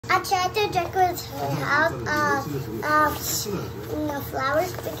I tried to decorate her house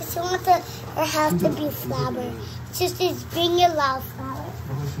flowers because she wants her house to be flower. She's being a lot of flowers.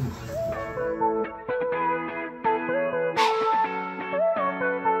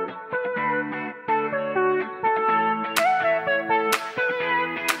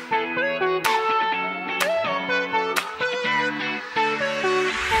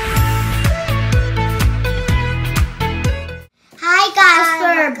 Hi guys,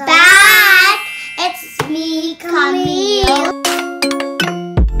 we're back. It's me, Camille.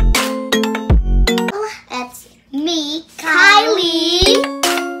 It's me, Kylie.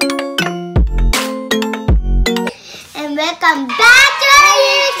 And welcome back to our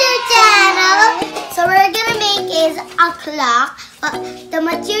YouTube channel. So we're gonna make is a clock. But the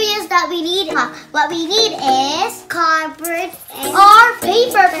materials that we need, what we need is cardboard or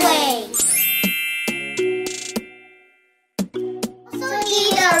paper plates.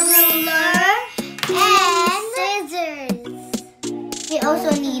 Need a ruler and scissors. We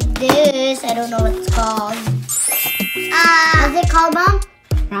also need this. I don't know what it's called. What's it called, Mom?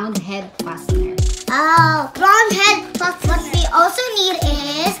 Round head fastener. Oh, round head fastener. What we also need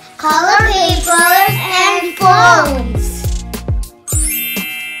is color papers and phones.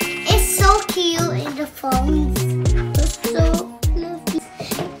 It's so cute in the phones. It's so lovely.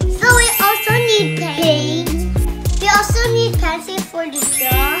 So we also need paint. We also need pencils for the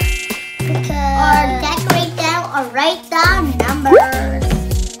draw or decorate them or write down numbers.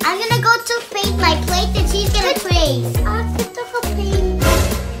 I'm gonna go to paint my plate and she's gonna trace. Paint.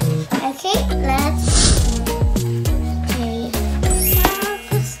 Okay, let's paint.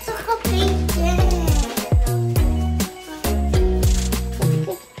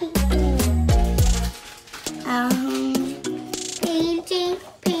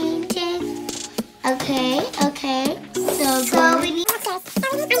 Painting. Okay. So we need.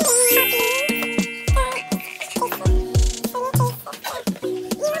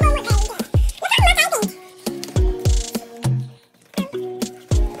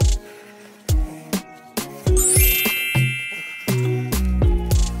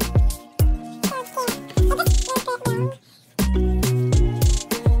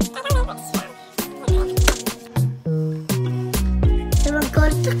 So we're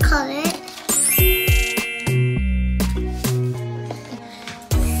going to color it.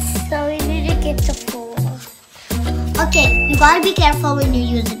 So we need to get the full. Okay, you gotta be careful when you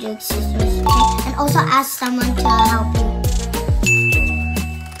use the scissors, okay? And also ask someone to help you.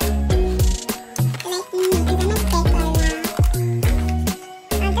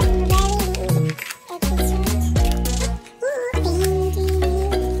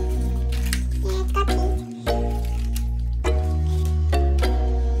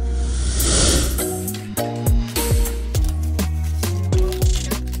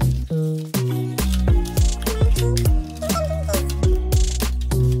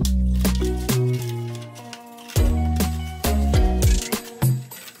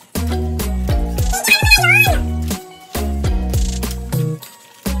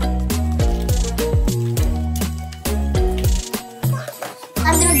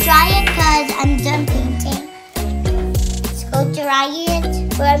 I'm gonna dry it because I'm done painting. Let's go dry it.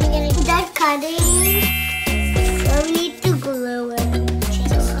 Where am I gonna do that cutting? So we need to glue it.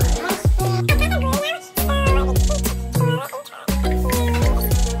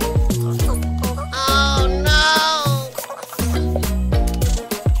 Oh no!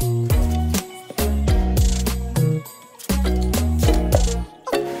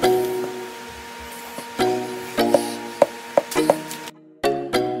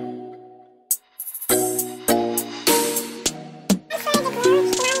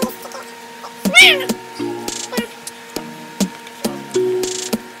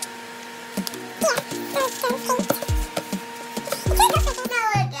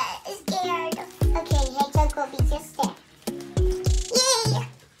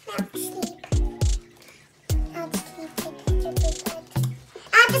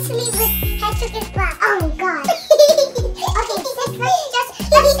 Sleep with head to the back. Oh god. Okay, just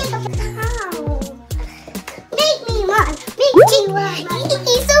let me take a picture. Make me one. Make me one.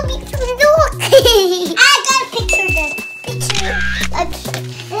 He's so big to look. I got a picture then. Picture. Okay.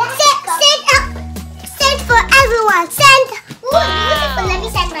 Send for everyone. Send. Ooh, beautiful. Let me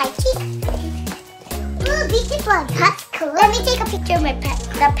send my cheek. Ooh, beautiful. That's cool. Let me take a picture of my pet.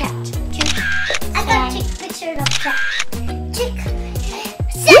 The pet. I got to take a picture of the pet. Chick.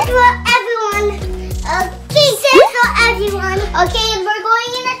 Send for everyone. Okay, send for everyone. Okay, and we're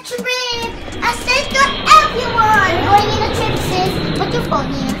going in a trip. I sent for everyone. Going in a trip, sis. Put your phone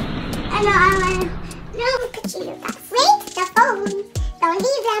here. I know, I want to. No, picture of that. Wait, the phone. Don't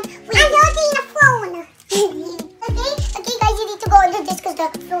leave them. I'm holding the phone. Okay, guys, you need to go under this because the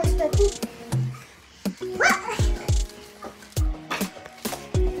floor is dirty. What?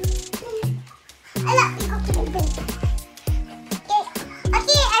 I love you.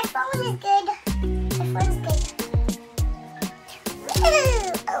 Okay, our phone is good. Our phone is good.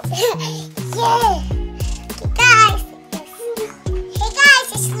 Yeah. Guys. Hey guys,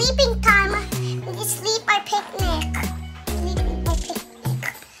 it's sleeping time. We just sleep our picnic.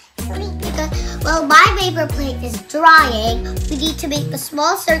 Well, my paper plate is drying. We need to make a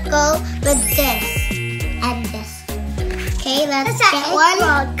small circle with this and this. Okay, let's get one.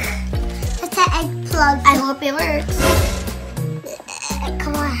 That's an egg plug. I hope it works.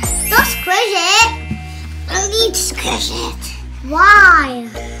 Come on. Don't squish it. I need to squish it. Why?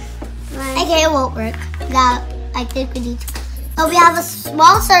 Okay, it won't work. Now, I think we need to. Oh, we have a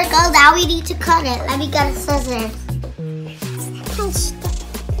small circle. Now we need to cut it. Let me get a scissors. Punch it.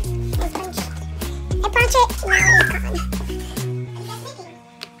 I punch it. Now it's gone.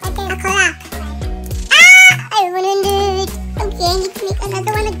 Okay, a clock. Ah! I ruined it. Okay, I need to make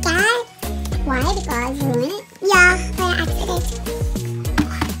another one again. Why? Because I ruined it? Yeah, by accident.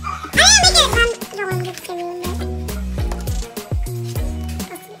 I didn't make it, Mom. I don't want to ruin it.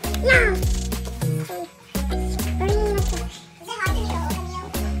 No.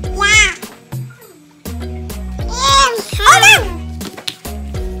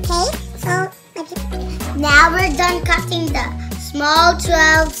 Now we're done cutting the small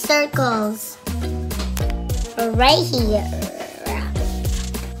 12 circles right here.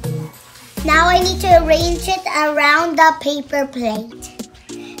 Now I need to arrange it around the paper plate.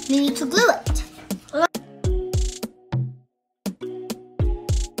 We need to glue it.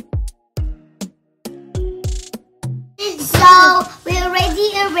 So we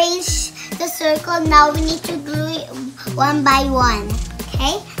already arranged the circle. Now we need to glue it one by one.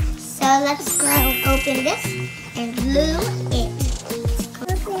 Okay? So let's go open this and glue it.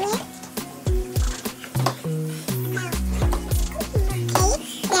 Okay,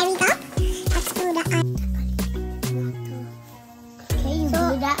 there we go. Let's glue the eye. Okay, you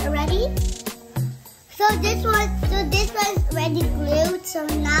glue that already? So this one's already glued. So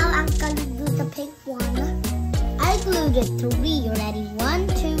now I'm gonna do the pink one. I glued it 3 already. 1,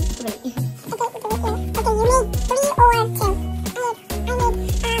 2, 3. Okay, you made 3 or 2? I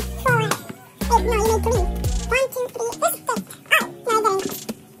made 4. Wait, no, you made 3. 1, 2, 3. This is 6. Oh, no, then.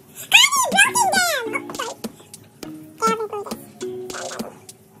 How are you blocking them? Oh, sorry. They haven't glued it.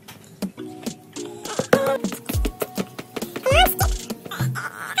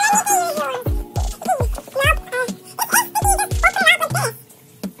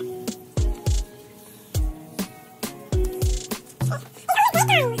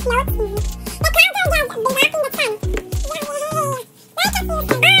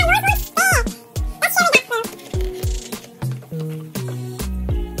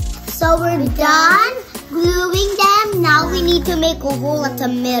 So we're done gluing them. Now we need to make a hole at the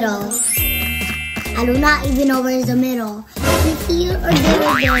middle. I do not even know where's the middle. Is here or there?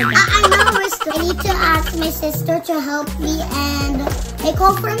 I know where's the. I need to ask my sister to help me and make a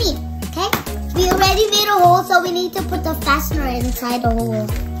hole for me. Okay? We already made a hole, so we need to put the fastener inside the hole.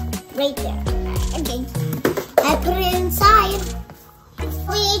 Right there. Okay. I put it inside.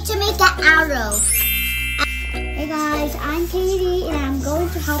 We need to make an arrow. Hey guys, I'm Katie and I'm going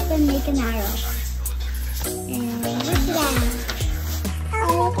to help them make an arrow. And look at that.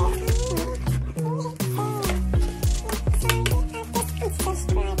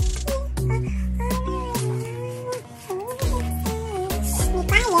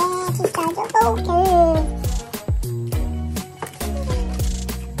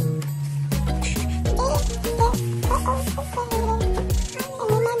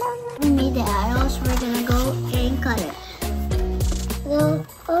 We made the arrows, we're gonna go and cut it. Go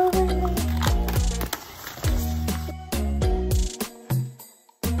over there.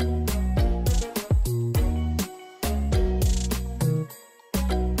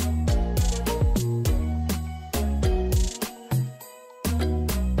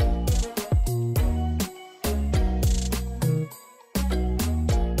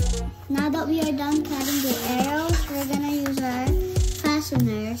 Now that we are done cutting the arrows, we're gonna use our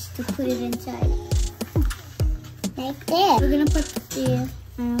fasteners to put it inside. Like this. We're gonna put the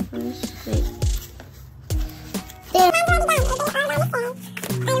arrow first. Wait. There.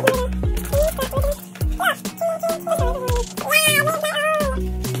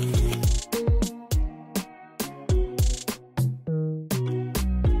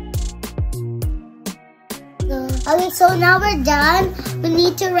 Okay, so now we're done. We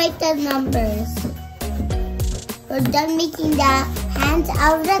need to write the numbers. we're done making the hands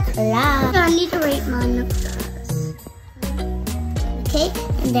of the cloud. I need to write mine first. Okay,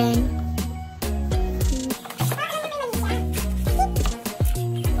 and then.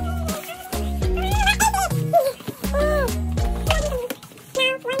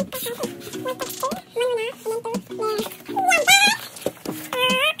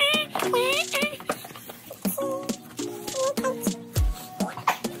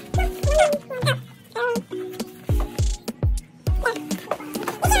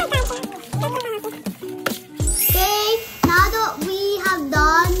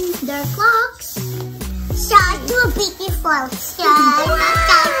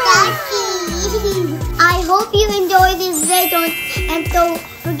 I hope you enjoyed this video and don't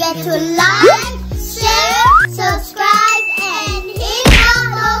forget to like, share, subscribe, and hit the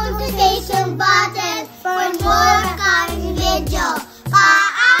notification button for more kind videos.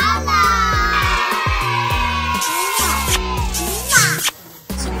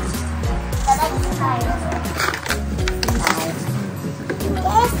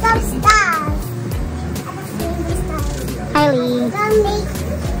 There's some stars. Kylie.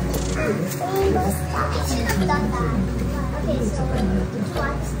 Rainbow stars. I should have done that. Okay, so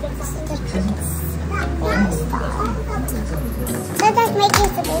what's the tricks? Rainbow stars. So that's making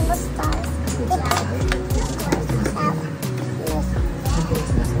the rainbow stars.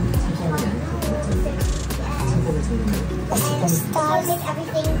 The stars make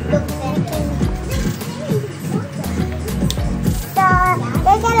everything look very.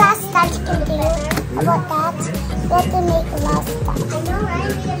 There's a last star to continue about that. We have to make a last star. I know, right?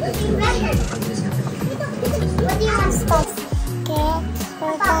 We have to do better. What do you have stars?